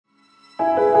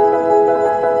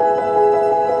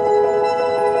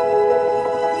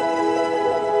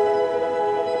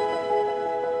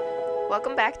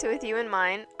with you in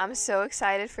mind. I'm so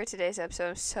excited for today's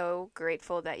episode. I'm so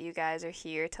grateful that you guys are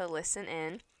here to listen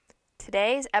in.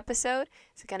 Today's episode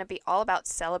is going to be all about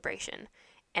celebration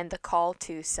and the call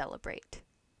to celebrate.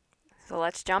 So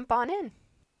let's jump on in.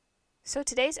 So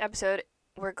today's episode,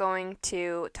 we're going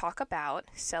to talk about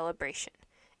celebration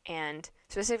and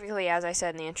specifically, as I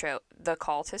said in the intro, the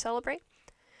call to celebrate.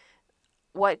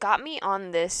 What got me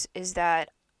on this is that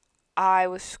I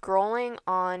was scrolling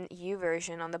on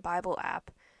YouVersion on the Bible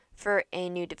app for a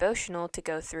new devotional to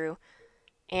go through,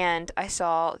 and I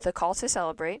saw the call to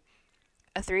celebrate,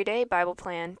 a 3-day Bible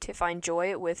plan to find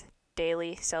joy with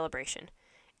daily celebration.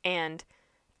 And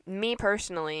me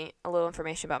personally, a little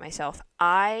information about myself,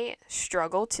 I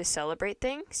struggle to celebrate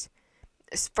things.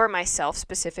 For myself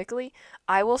specifically,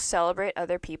 I will celebrate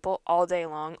other people all day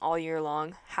long, all year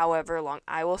long, however long.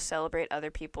 I will celebrate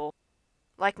other people.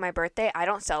 Like my birthday, I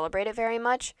don't celebrate it very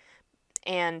much,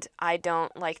 and I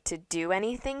don't like to do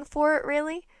anything for it,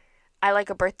 really. I like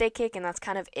a birthday cake, and that's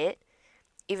kind of it.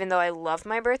 Even though I love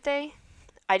my birthday,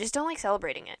 I just don't like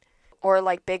celebrating it. Or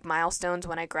like big milestones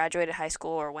when I graduated high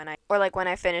school or when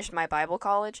I finished my Bible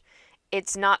college.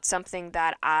 It's not something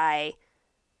that I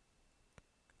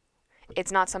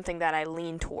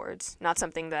lean towards, not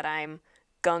something that I'm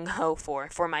gung-ho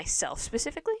for myself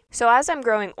specifically. So as I'm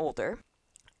growing older,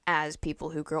 as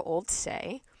people who grow old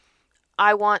say,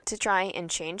 I want to try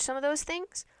and change some of those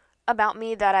things about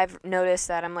me that I've noticed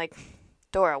that I'm like,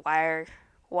 Dora,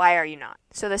 why are you not?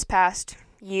 So this past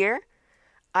year,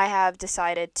 I have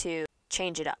decided to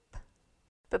change it up.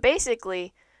 But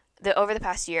basically, over the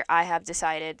past year, I have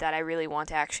decided that I really want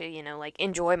to actually,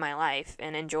 enjoy my life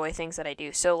and enjoy things that I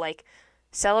do. So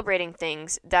celebrating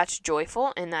things, that's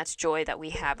joyful, and that's joy that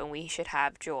we have, and we should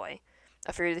have joy.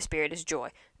 A fruit of the Spirit is joy.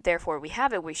 Therefore, we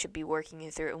have it. We should be working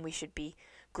it through, and we should be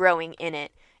growing in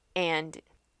it and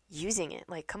using it.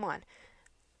 Come on.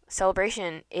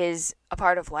 Celebration is a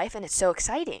part of life, and it's so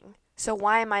exciting. So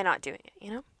why am I not doing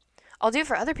it, I'll do it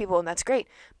for other people, and that's great.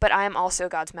 But I am also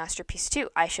God's masterpiece, too.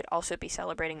 I should also be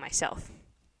celebrating myself.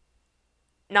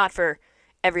 Not for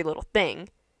every little thing.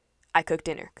 I cooked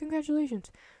dinner.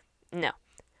 Congratulations. No.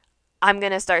 I'm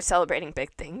going to start celebrating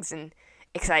big things and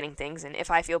exciting things, and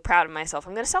if I feel proud of myself,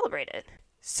 I'm going to celebrate it.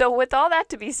 So with all that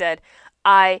to be said,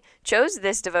 I chose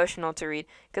this devotional to read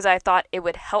because I thought it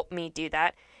would help me do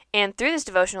that, and through this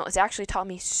devotional, it's actually taught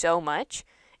me so much,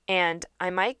 and I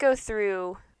might go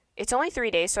through, it's only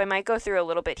 3 days, so I might go through a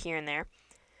little bit here and there.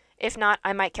 If not,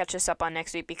 I might catch this up on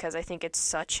next week because I think it's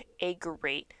such a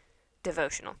great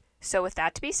devotional. So with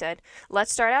that to be said,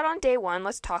 let's start out on day 1.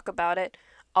 Let's talk about it.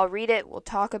 I'll read it, we'll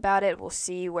talk about it, we'll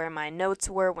see where my notes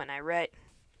were when I read.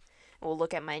 We'll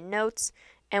look at my notes,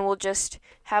 and we'll just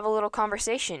have a little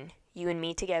conversation, you and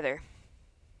me together.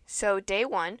 So day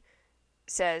 1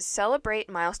 says, celebrate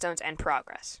milestones and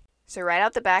progress. So right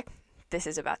out the back, this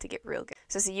is about to get real good.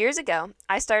 So years ago,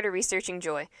 I started researching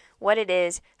joy, what it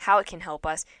is, how it can help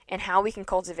us, and how we can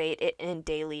cultivate it in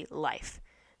daily life.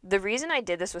 The reason I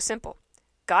did this was simple.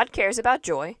 God cares about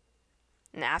joy,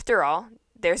 and after all,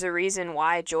 there's a reason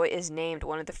why joy is named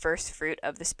one of the first fruit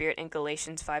of the Spirit in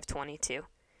Galatians 5:22.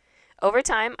 Over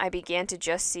time, I began to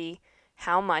just see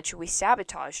how much we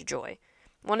sabotage joy.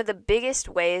 One of the biggest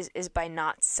ways is by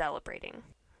not celebrating.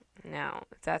 Now,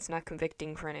 if that's not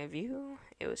convicting for any of you,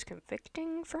 it was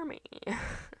convicting for me.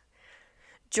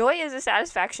 Joy is a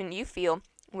satisfaction you feel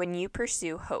when you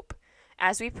pursue hope.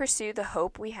 As we pursue the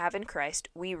hope we have in Christ,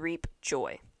 we reap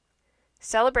joy.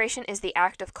 Celebration is the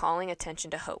act of calling attention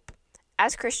to hope.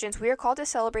 As Christians, we are called to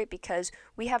celebrate because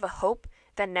we have a hope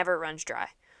that never runs dry.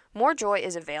 More joy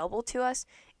is available to us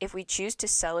if we choose to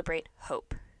celebrate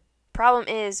hope. Problem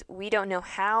is, we don't know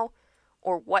how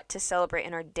or what to celebrate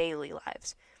in our daily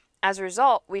lives. As a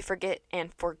result, we forget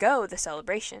and forgo the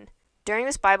celebration. During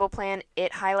this Bible plan,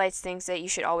 it highlights things that you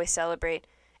should always celebrate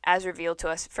as revealed to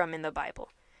us from in the Bible.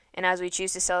 And as we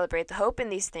choose to celebrate the hope in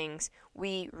these things,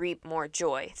 we reap more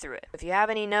joy through it. If you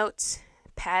have any notes,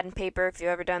 pad and paper, if you've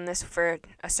ever done this for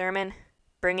a sermon,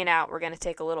 bring it out. We're going to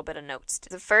take a little bit of notes.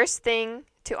 The first thing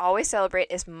to always celebrate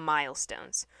is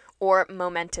milestones or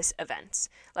momentous events,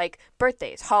 like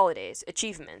birthdays, holidays,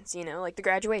 achievements, like the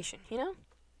graduation,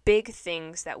 big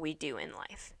things that we do in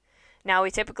life. Now, we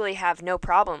typically have no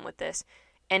problem with this,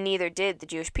 and neither did the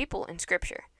Jewish people in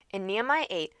Scripture. In Nehemiah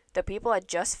 8, the people had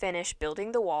just finished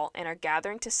building the wall and are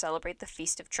gathering to celebrate the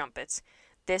Feast of Trumpets.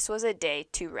 This was a day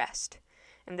to rest.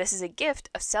 And this is a gift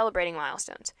of celebrating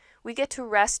milestones. We get to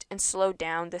rest and slow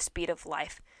down the speed of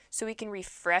life so we can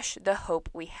refresh the hope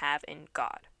we have in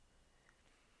God.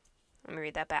 Let me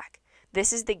read that back.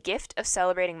 This is the gift of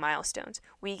celebrating milestones.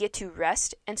 We get to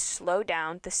rest and slow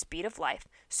down the speed of life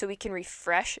so we can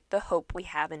refresh the hope we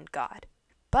have in God.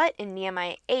 But in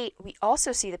Nehemiah 8, we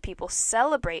also see the people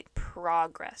celebrate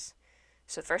progress.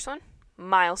 So the first one,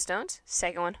 milestones.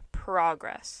 Second one,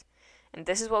 progress. And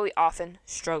this is what we often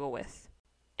struggle with.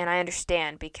 And I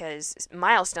understand, because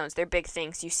milestones, they're big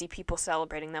things. You see people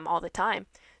celebrating them all the time.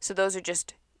 So those are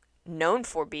just known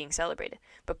for being celebrated.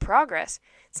 But progress,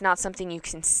 it's not something you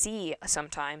can see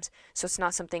sometimes, so it's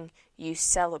not something you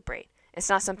celebrate. It's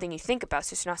not something you think about,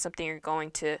 so it's not something you're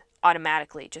going to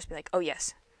automatically just be like, oh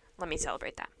yes, let me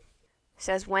celebrate that. It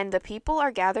says, when the people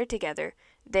are gathered together,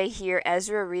 they hear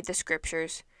Ezra read the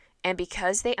scriptures, and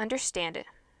because they understand it.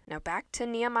 Now back to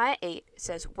Nehemiah 8, it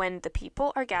says, when the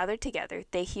people are gathered together,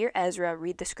 they hear Ezra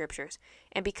read the scriptures,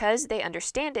 and because they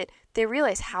understand it, they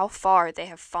realize how far they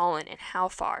have fallen and how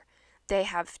far they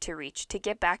have to reach to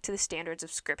get back to the standards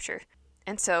of Scripture.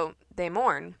 And so they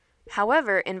mourn.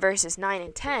 However, in verses 9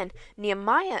 and 10,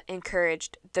 Nehemiah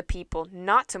encouraged the people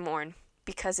not to mourn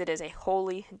because it is a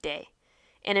holy day.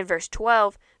 And in verse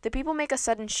 12, the people make a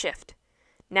sudden shift.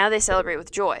 Now they celebrate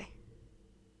with joy.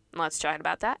 Let's talk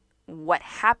about that. What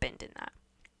happened in that?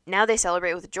 Now they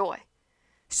celebrate with joy.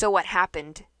 So what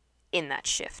happened in that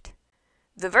shift?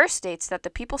 The verse states that the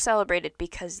people celebrated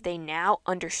because they now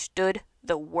understood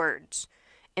the words.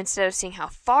 Instead of seeing how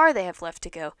far they have left to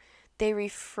go, they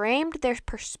reframed their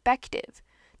perspective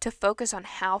to focus on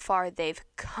how far they've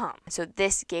come. So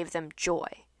this gave them joy.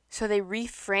 So they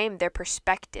reframed their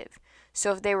perspective.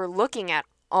 So if they were looking at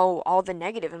all the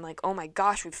negative and like, oh my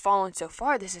gosh, we've fallen so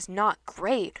far, this is not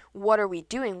great. What are we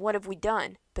doing? What have we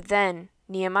done? But then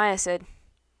Nehemiah said,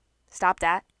 stop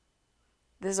that.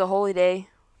 This is a holy day.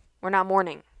 We're not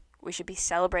mourning. We should be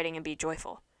celebrating and be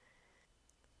joyful.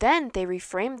 Then they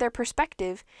reframed their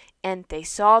perspective and they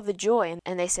saw the joy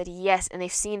and they said yes, and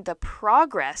they've seen the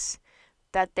progress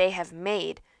that they have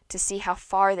made to see how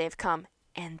far they've come,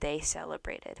 and they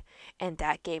celebrated, and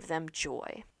that gave them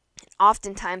joy.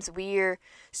 Oftentimes we're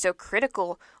so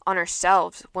critical on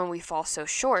ourselves when we fall so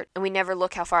short, and we never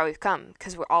look how far we've come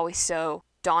because we're always so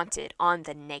daunted on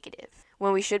the negative,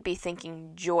 when we should be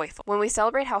thinking joyful. When we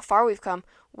celebrate how far we've come,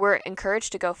 we're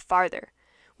encouraged to go farther.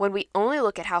 When we only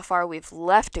look at how far we've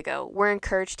left to go, we're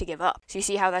encouraged to give up. So you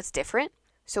see how that's different?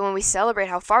 So when we celebrate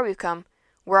how far we've come,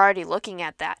 we're already looking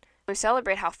at that. When we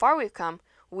celebrate how far we've come,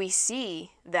 we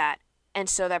see that, and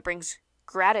so that brings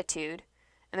gratitude,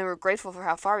 and then we're grateful for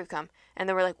how far we've come, and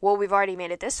then we're like, well, we've already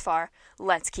made it this far,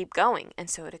 let's keep going. And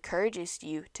so it encourages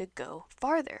you to go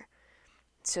farther.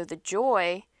 So the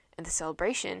joy and the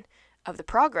celebration of the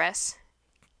progress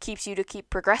keeps you to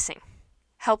keep progressing,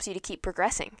 helps you to keep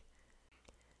progressing.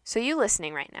 So you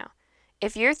listening right now,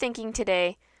 if you're thinking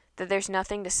today that there's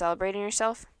nothing to celebrate in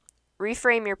yourself,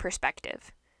 reframe your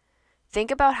perspective. Think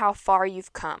about how far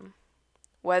you've come,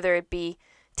 whether it be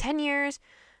 10 years,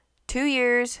 2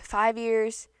 years, 5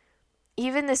 years,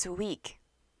 even this week.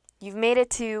 You've made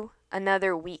it to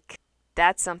another week.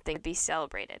 That's something to be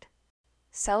celebrated.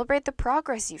 Celebrate the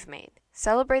progress you've made.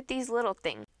 Celebrate these little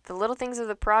things. The little things of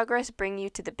the progress bring you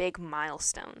to the big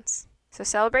milestones. So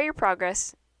celebrate your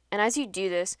progress, and as you do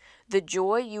this, the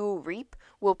joy you will reap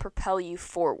will propel you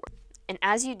forward. And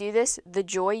as you do this, the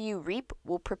joy you reap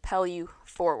will propel you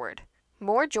forward.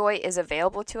 More joy is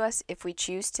available to us if we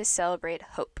choose to celebrate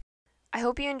hope. I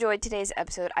hope you enjoyed today's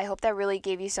episode. I hope that really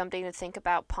gave you something to think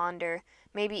about, ponder,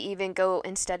 maybe even go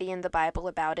and study in the Bible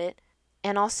about it.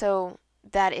 And also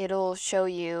that it'll show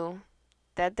you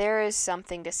that there is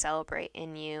something to celebrate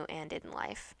in you and in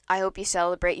life. I hope you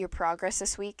celebrate your progress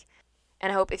this week.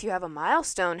 And I hope if you have a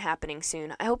milestone happening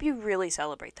soon, I hope you really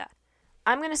celebrate that.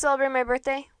 I'm going to celebrate my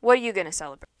birthday. What are you going to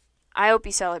celebrate? I hope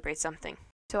you celebrate something.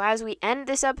 So as we end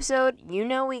this episode, you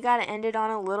know we got to end it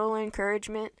on a little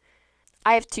encouragement.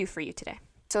 I have 2 for you today.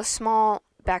 So small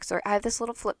backstory. I have this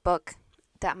little flip book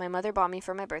that my mother bought me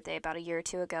for my birthday about a year or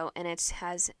 2 ago, and it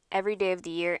has every day of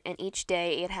the year, and each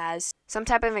day it has some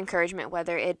type of encouragement,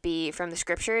 whether it be from the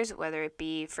scriptures, whether it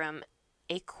be from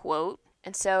a quote.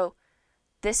 And so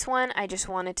this one I just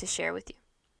wanted to share with you.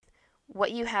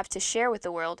 What you have to share with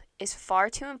the world is far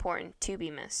too important to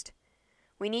be missed.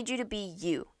 We need you to be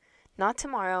you, not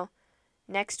tomorrow,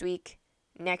 next week,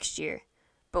 next year,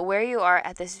 but where you are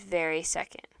at this very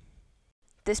second.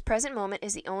 This present moment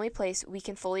is the only place we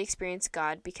can fully experience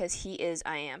God because He is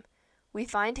I Am. We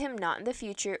find Him not in the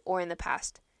future or in the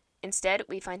past. Instead,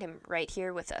 we find Him right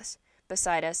here with us,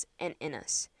 beside us, and in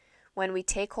us. When we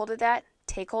take hold of that,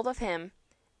 take hold of Him,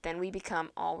 then we become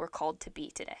all we're called to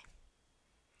be today.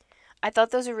 I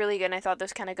thought those were really good, and I thought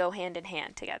those kind of go hand in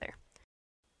hand together.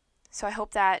 So I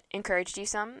hope that encouraged you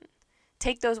some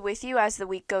take those with you as the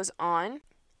week goes on.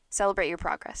 Celebrate your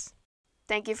progress.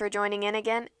 Thank you for joining in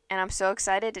again, and I'm so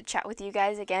excited to chat with you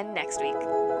guys again next week.